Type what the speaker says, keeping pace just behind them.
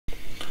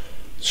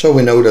So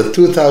we know that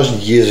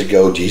 2000 years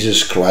ago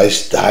Jesus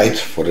Christ died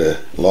for the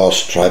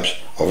lost tribes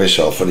of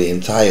Israel, for the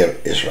entire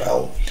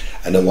Israel.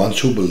 And the ones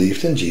who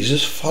believed in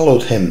Jesus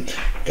followed him.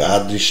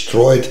 God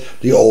destroyed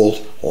the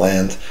old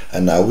land,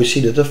 and now we see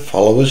that the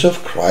followers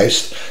of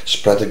Christ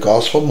spread the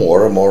gospel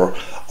more and more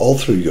all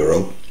through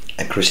Europe,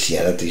 and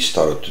Christianity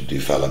started to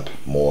develop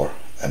more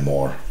and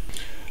more.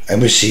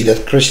 And we see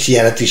that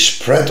Christianity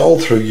spread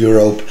all through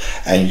Europe,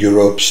 and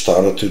Europe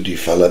started to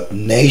develop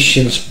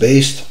nations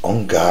based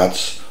on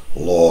God's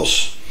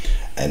laws.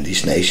 And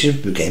these nations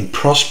became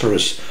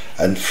prosperous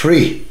and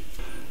free.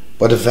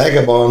 But the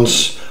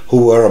vagabonds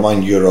who were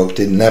among Europe,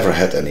 they never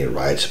had any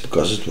rights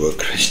because it were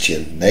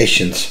Christian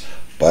nations.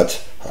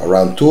 But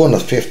around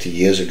 250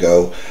 years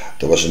ago,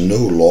 there was a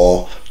new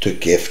law to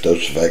give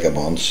those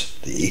vagabonds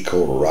the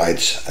equal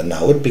rights, and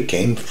now it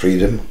became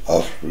freedom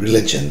of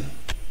religion.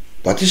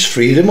 But this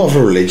freedom of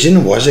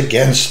religion was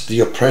against the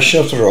oppression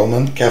of the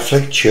Roman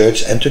Catholic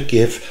Church and to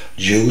give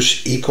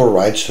Jews equal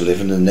rights to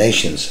live in the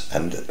nations.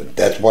 And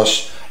that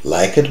was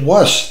like it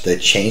was. They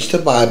changed the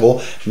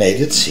Bible,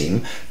 made it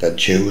seem that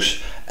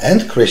Jews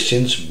and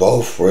Christians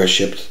both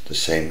worshipped the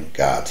same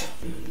God.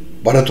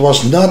 But it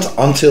was not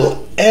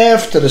until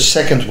after the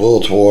Second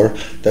World War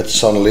that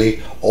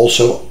suddenly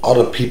also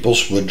other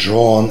peoples were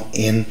drawn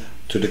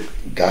into the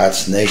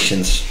God's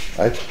nations,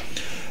 right?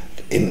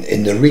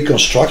 In the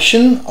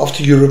reconstruction of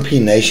the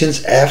European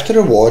nations after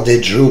the war,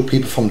 they drew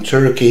people from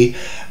Turkey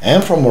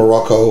and from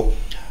Morocco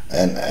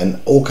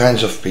and all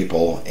kinds of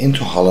people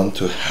into Holland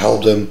to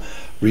help them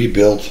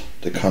rebuild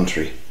the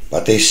country.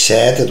 But they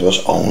said it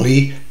was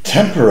only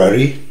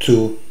temporary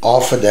to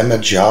offer them a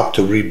job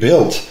to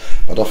rebuild.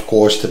 But of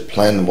course the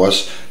plan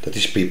was that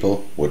these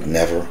people would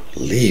never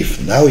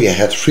leave. Now you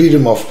had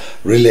freedom of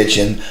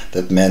religion.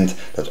 That meant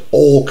that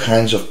all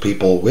kinds of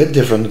people with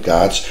different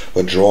gods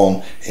were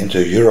drawn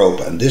into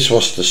Europe. And this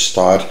was the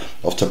start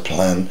of the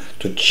plan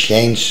to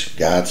change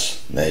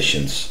God's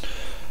nations.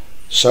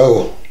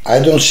 So I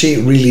don't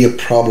see really a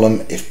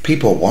problem if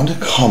people want to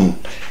come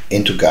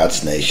into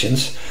God's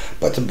nations.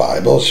 But the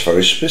Bible is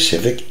very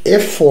specific.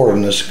 If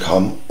foreigners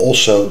come,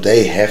 also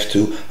they have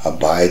to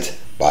abide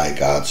by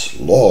God's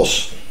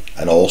laws.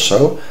 And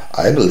also,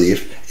 I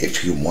believe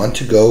if you want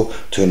to go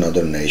to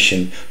another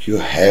nation, you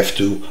have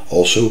to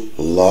also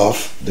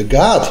love the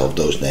God of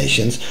those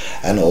nations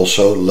and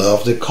also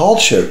love the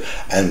culture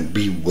and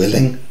be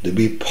willing to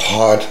be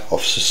part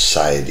of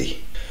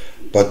society.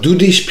 But do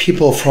these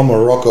people from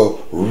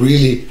Morocco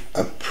really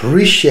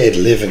appreciate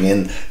living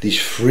in these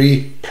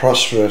free,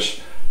 prosperous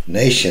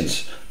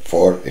nations?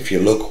 For if you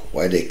look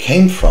where they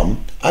came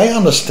from, I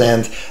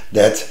understand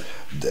that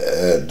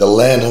the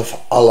land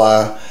of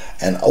Allah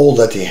and all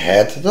that they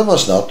had, there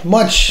was not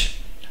much.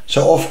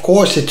 So of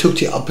course they took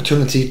the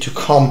opportunity to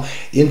come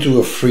into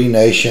a free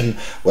nation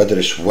where there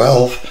is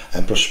wealth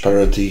and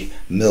prosperity,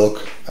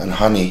 milk and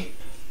honey.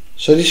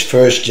 So these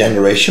first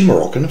generation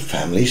Moroccan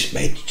families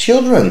made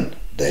children.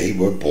 They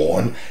were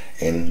born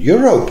in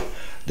Europe.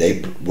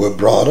 They were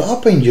brought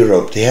up in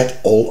Europe. They had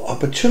all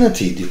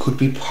opportunity. They could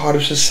be part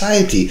of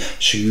society.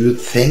 So you would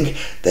think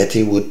that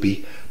they would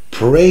be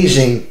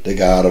praising the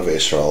God of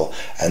Israel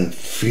and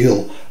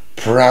feel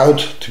proud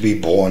to be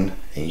born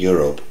in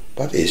Europe.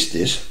 But is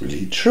this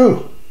really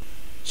true?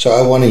 So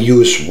I want to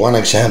use one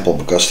example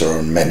because there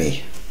are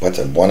many. But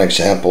one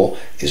example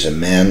is a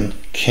man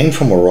came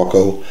from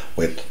Morocco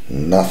with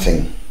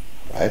nothing,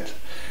 right?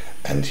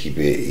 And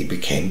he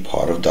became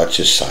part of Dutch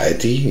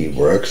society. He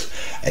worked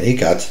and he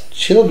got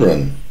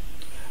children.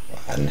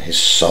 And his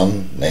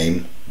son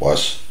name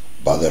was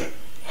Badr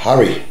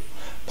Hari.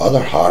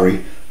 Badr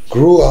Hari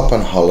grew up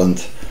in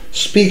Holland,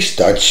 speaks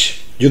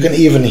Dutch. You can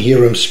even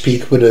hear him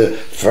speak with a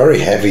very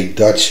heavy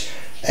Dutch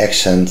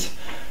accent.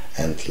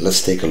 And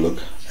let's take a look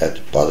at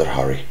Badr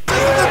Hari.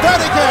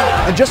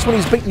 And just when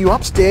he's beating you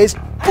upstairs,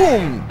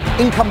 boom!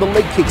 In come the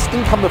leg kicks,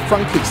 in come the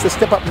front kicks, the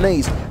step-up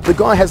knees. The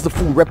guy has the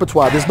full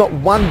repertoire. There's not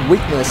one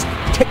weakness,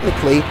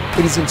 technically,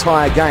 in his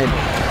entire game.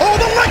 Oh,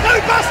 the Lego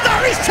Buster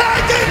is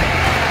tagging!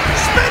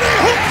 Spinning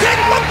hooked in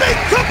the big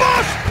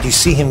kibosh! You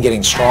see him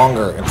getting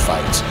stronger in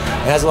fights.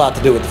 It has a lot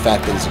to do with the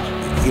fact that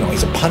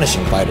he's a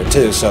punishing fighter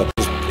too, so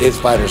his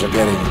fighters are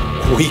getting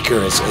weaker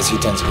as he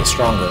tends to get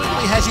stronger.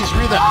 He has his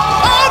rhythm.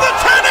 Oh, the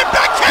turning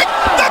back kick!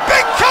 The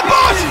big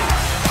kibosh!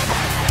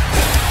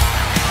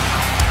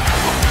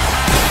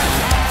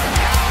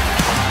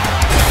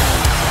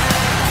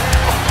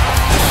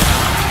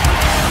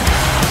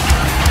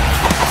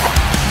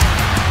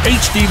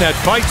 HDNet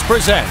Fights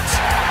presents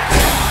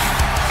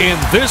In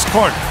This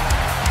Corner,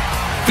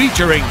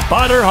 featuring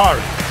Badr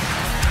Hari.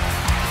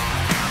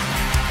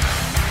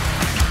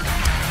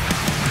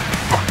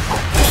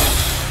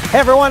 Hey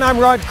everyone, I'm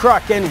Rod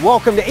Kruk and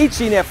welcome to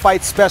HDNet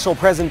Fights special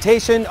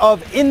presentation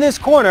of In This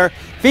Corner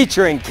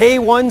featuring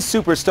K1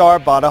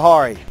 superstar Badr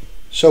Hari.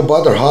 So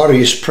Badr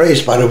Hari is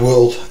praised by the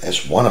world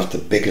as one of the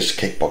biggest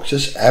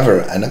kickboxers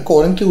ever, and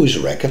according to his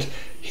record,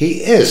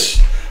 he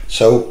is.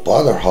 So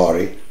Badr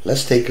Hari,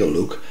 let's take a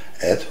look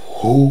at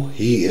who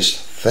he is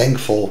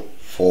thankful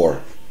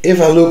for.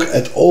 If I look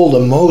at all the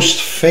most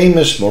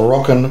famous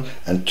Moroccan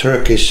and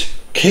Turkish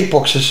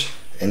kickboxers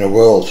in the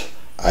world.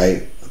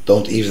 I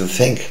don't even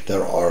think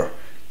there are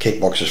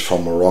kickboxers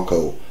from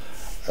Morocco,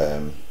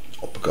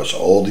 because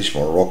all these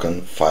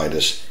Moroccan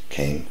fighters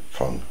came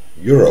from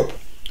Europe.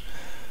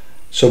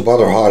 So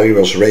Badr Hari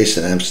was raised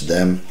in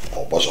Amsterdam,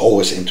 was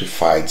always into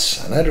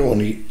fights, and I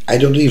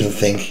don't even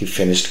think he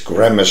finished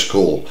grammar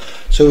school.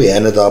 So he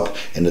ended up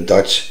in the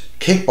Dutch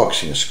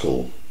kickboxing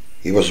school.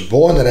 He was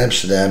born in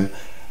Amsterdam,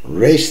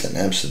 raised in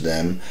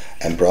Amsterdam,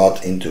 and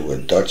brought into a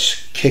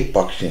Dutch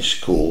kickboxing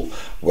school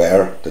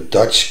where the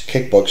Dutch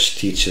kickbox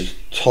teacher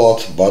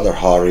taught Badr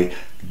Hari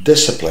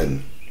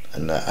discipline.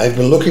 And I've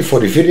been looking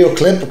for the video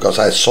clip because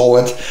I saw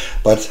it,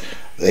 but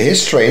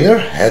his trainer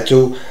had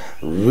to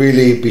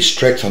really be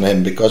strict on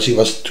him because he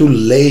was too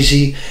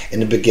lazy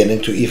in the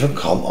beginning to even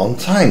come on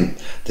time.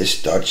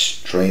 This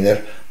Dutch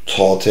trainer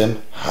taught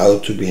him how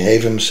to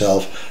behave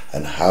himself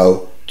and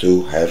how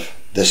to have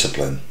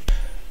discipline.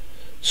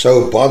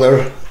 So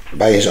Badr,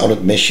 by his own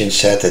admission,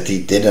 said that he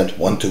didn't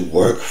want to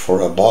work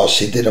for a boss.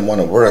 He didn't want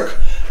to work,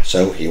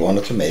 so he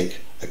wanted to make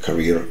a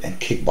career in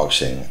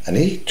kickboxing, and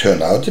he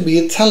turned out to be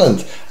a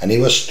talent, and he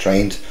was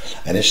trained,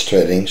 and his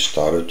training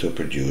started to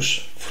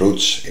produce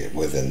fruits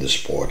within the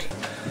sport.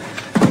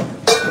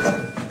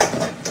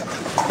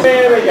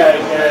 There we go.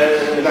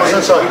 What's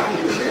inside?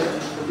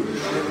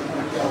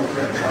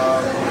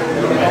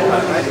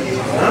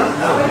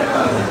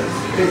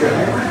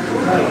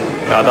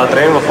 Ja, daar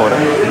trainen we voor, hè.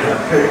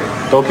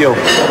 Tokio.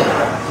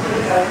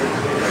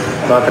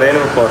 Daar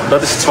trainen we voor.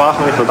 Dat is het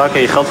zwaargewicht, want daar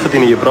kan je geld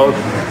verdienen, je brood.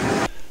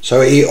 So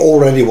he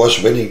already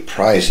was winning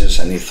prizes,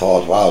 and he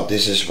thought, wow,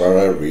 this is where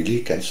I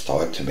really can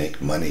start to make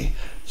money.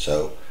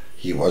 So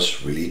he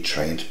was really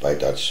trained by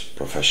Dutch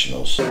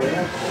professionals.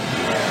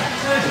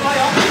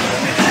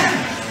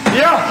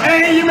 Ja,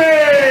 en je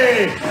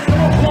mee!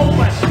 Kom op,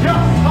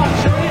 ja,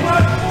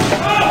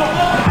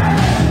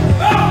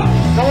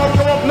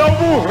 kom op, no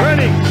move,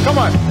 running, kom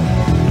maar.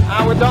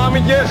 Oude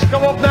dametjes,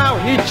 kom op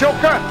nou, niet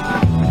chokken.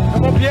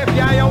 Kom op Jeff,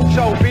 jij ook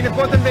zo,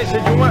 binnenkort een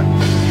wedstrijd, jongen.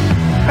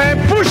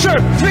 En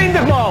pushen,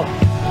 20 maal.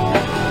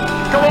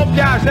 Kom op,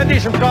 juist, dat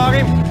is hem,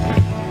 Karim.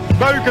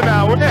 Beuken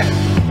nou, hè.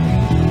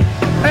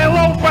 En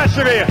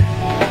looppassen weer.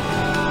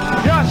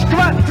 Ja,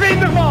 squat,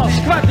 20 maal.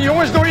 Squat, die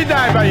jongens, door je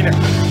dijbenen.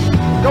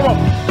 Kom op.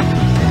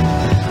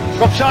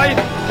 Opzij,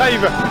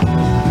 geven.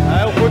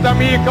 Heel goed,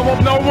 Amir, kom op,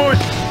 no moes.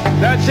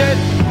 That's it.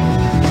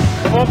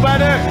 Kom op,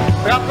 verder.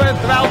 Trappen,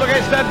 terwijl de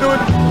rest dat doet.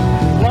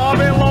 Laat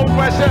weer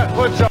looppassen,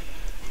 goed zo.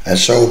 And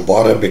so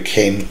Badr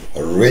became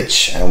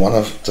rich and one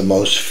of the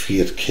most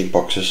feared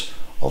kickboxers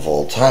of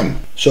all time.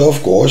 So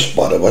of course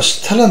Badr was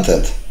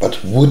talented, but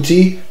would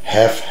he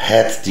have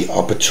had the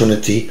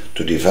opportunity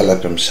to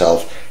develop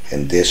himself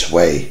in this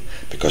way?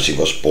 Because he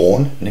was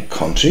born in a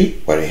country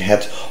where he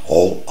had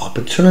all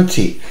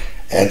opportunity,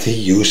 and he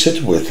used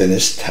it within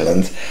his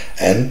talent,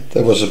 and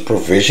there was a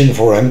provision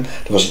for him,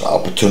 there was an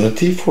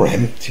opportunity for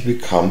him to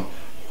become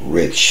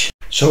rich.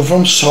 So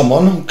from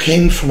someone who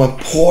came from a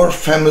poor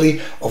family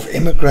of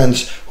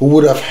immigrants who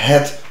would have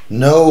had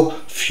no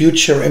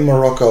future in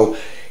Morocco,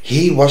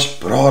 he was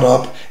brought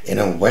up in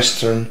a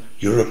Western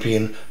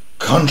European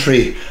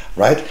country,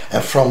 right?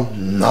 And from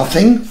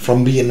nothing,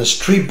 from being a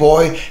street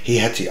boy, he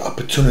had the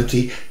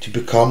opportunity to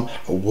become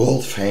a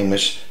world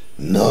famous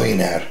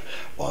millionaire.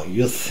 Well,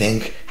 you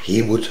think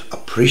he would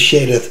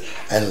appreciate it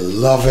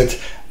and love it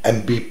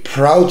and be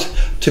proud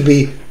to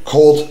be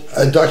called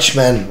a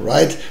Dutchman,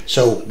 right?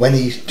 So when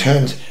he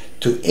turned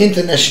to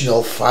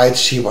international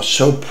fights, he was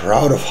so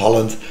proud of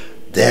Holland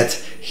that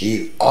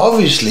he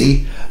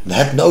obviously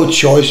had no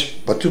choice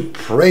but to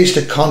praise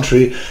the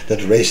country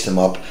that raised him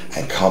up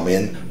and come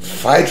in,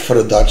 fight for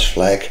the Dutch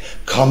flag,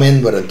 come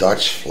in with a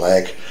Dutch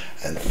flag,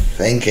 and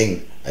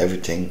thanking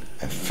everything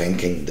and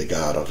thanking the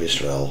God of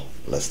Israel.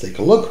 Let's take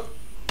a look.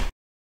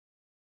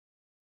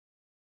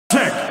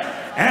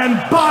 And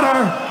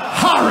Badr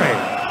Hari.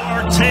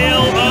 Our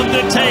tail of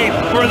the tape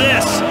for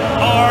this,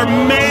 our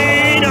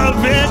main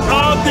event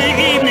of the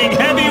evening,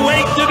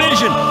 heavyweight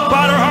division.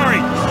 Badr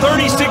Hari,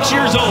 36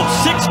 years old,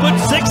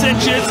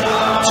 6'6",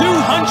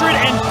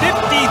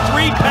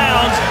 253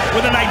 pounds,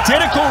 with an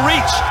identical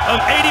reach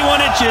of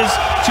 81 inches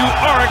to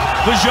Arik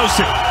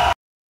Vajosic.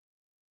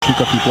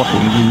 Как неплохой,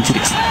 мне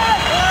интересно.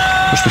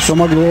 Потому что все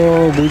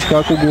могло быть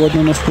как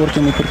угодно, но спорт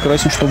он и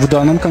прекрасен, что в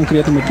данном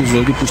конкретном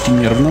эпизоде, пусть и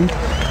нервном,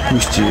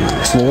 пусть и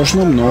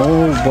сложном,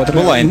 но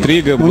была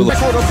интрига, было.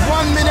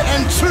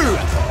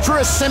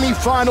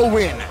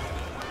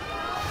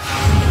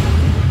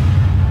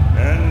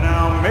 And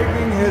now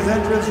making his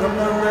entrance from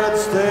the red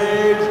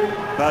stage,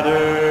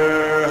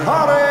 Badr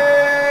Hari.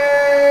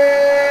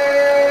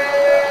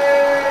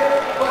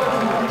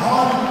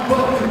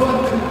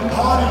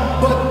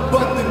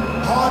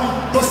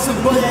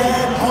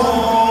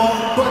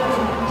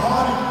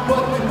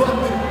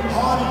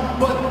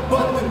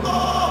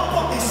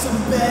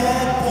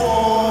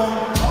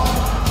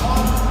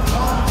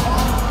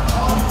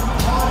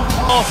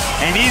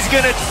 And he's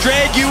gonna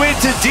drag you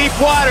into deep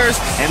waters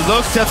and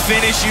look to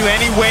finish you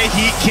any way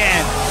he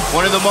can.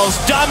 One of the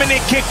most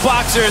dominant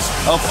kickboxers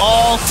of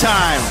all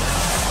time.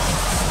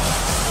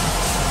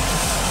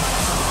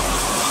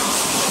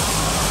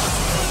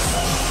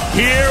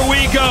 Here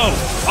we go.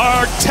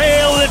 Our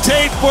tail of the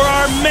tape for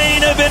our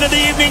main event of the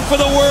evening for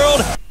the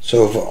world.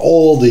 So for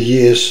all the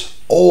years,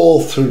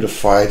 all through the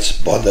fights,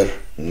 Badr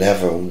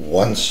never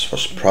once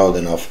was proud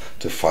enough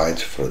to fight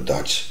for a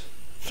Dutch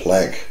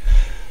flag.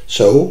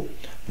 So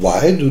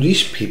why do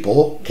these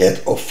people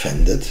get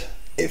offended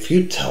if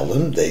you tell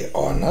them they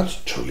are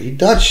not truly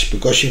Dutch?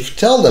 Because if you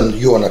tell them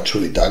you are not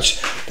truly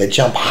Dutch, they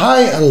jump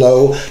high and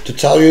low to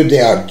tell you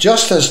they are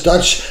just as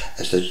Dutch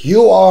as that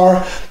you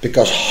are,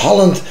 because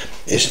Holland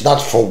is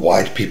not for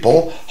white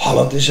people.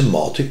 Holland is a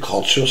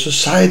multicultural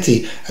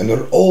society and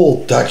we're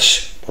all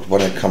Dutch. But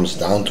when it comes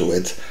down to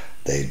it,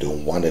 they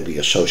don't want to be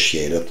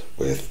associated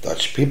with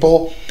Dutch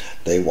people.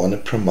 They want to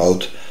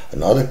promote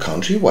another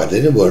country where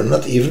they were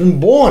not even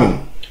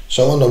born.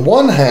 So on the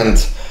one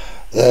hand,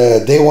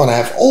 they want to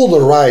have all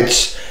the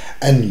rights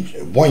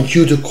and want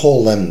you to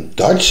call them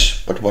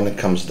Dutch, but when it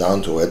comes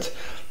down to it,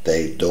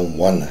 they don't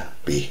want to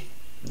be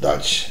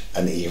Dutch.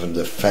 And even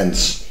the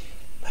fans,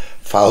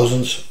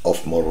 thousands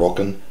of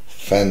Moroccan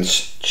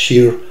fans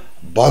cheer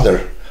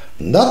Badr,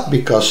 not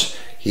because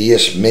he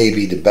is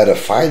maybe the better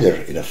fighter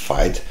in a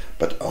fight,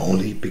 but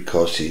only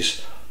because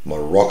he's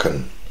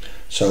Moroccan.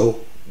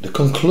 So the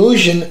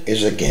conclusion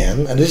is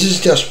again, and this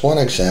is just one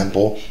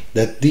example,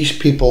 that these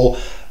people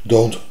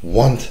don't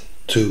want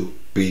to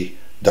be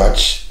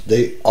Dutch.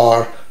 They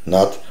are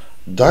not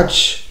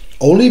Dutch.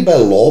 Only by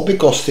law,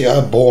 because they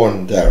are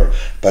born there,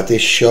 but they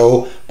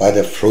show by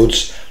the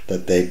fruits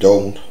that they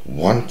don't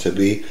want to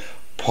be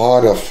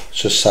part of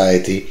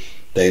society.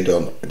 They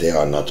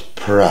are not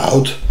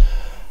proud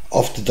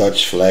of the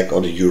Dutch flag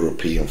or the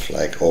European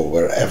flag or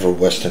wherever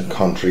Western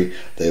country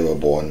they were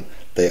born.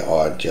 They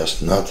are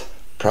just not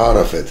proud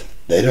of it.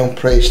 They don't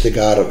praise the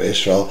God of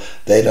Israel.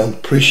 They don't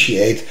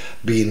appreciate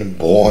being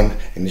born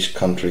in these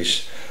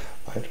countries.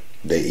 Right?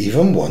 They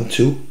even want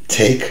to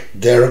take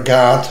their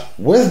God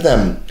with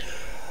them.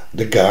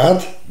 The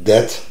God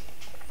that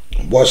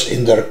was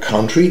in their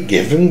country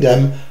giving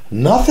them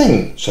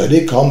nothing. So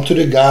they come to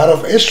the God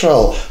of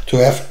Israel to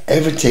have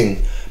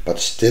everything, but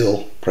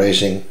still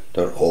praising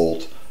their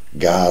old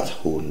God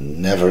who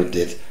never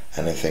did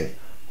anything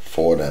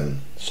for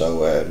them.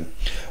 So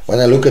when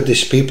I look at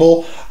these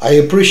people, I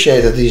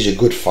appreciate that he's a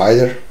good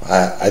fighter.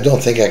 I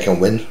don't think I can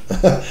win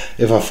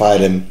if I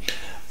fight him,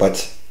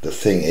 but the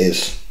thing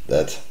is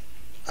that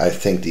I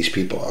think these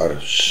people are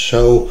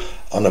so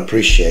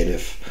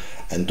unappreciative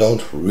and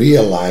don't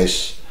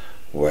realize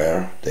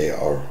where they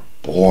are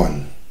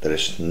born. There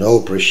is no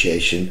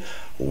appreciation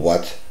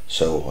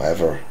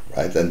whatsoever,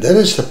 right? And that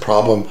is the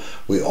problem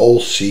we all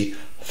see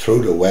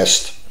through the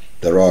West.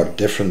 There are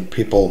different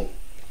people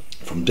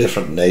from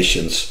different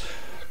nations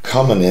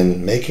coming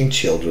in, making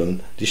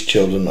children. These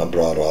children are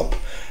brought up,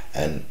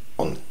 and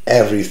on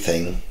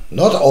everything,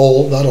 not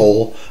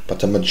all, but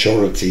the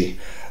majority,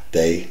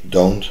 they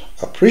don't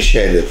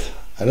appreciate it.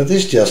 And it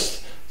is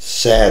just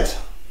sad.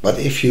 But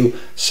if you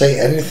say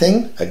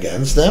anything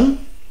against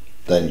them,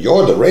 then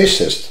you're the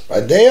racist,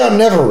 right? They are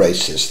never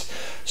racist.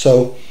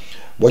 So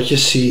what you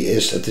see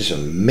is it is a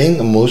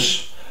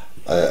mingus,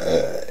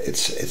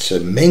 it's a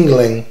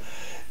mingling,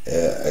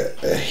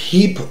 a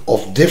heap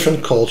of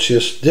different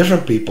cultures,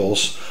 different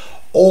peoples,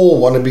 all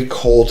want to be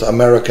called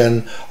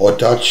American or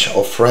Dutch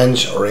or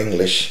French or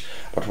English,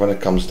 but when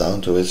it comes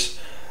down to it,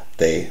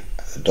 they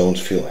don't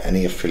feel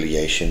any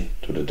affiliation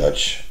to the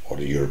Dutch or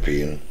the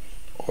European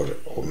or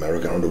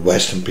American or the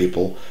Western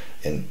people.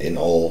 In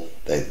all,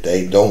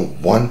 they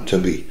don't want to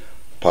be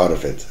part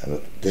of it,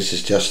 and this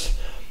is just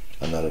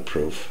another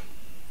proof.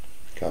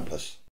 God bless.